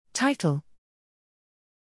Title: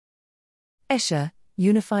 escheR,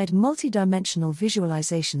 Unified Multidimensional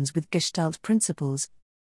Visualizations with Gestalt Principles.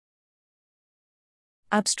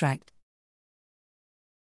 Abstract: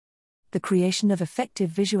 the creation of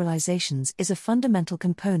effective visualizations is a fundamental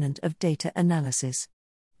component of data analysis.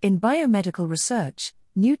 In biomedical research,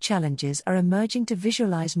 new challenges are emerging to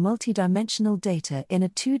visualize multidimensional data in a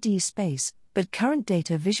 2D space, but current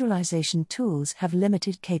data visualization tools have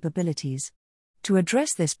limited capabilities. To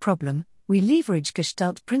address this problem, we leverage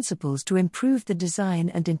Gestalt principles to improve the design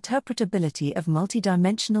and interpretability of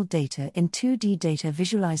multidimensional data in 2D data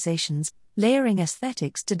visualizations, layering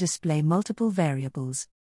aesthetics to display multiple variables.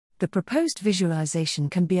 The proposed visualization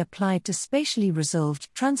can be applied to spatially resolved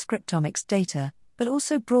transcriptomics data, but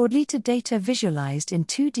also broadly to data visualized in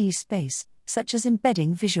 2D space, such as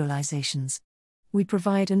embedding visualizations. We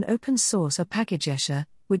provide an open-source package escheR,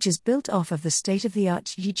 which is built off of the state-of-the-art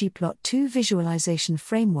ggplot2 visualization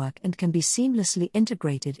framework and can be seamlessly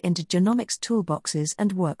integrated into genomics toolboxes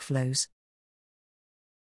and workflows.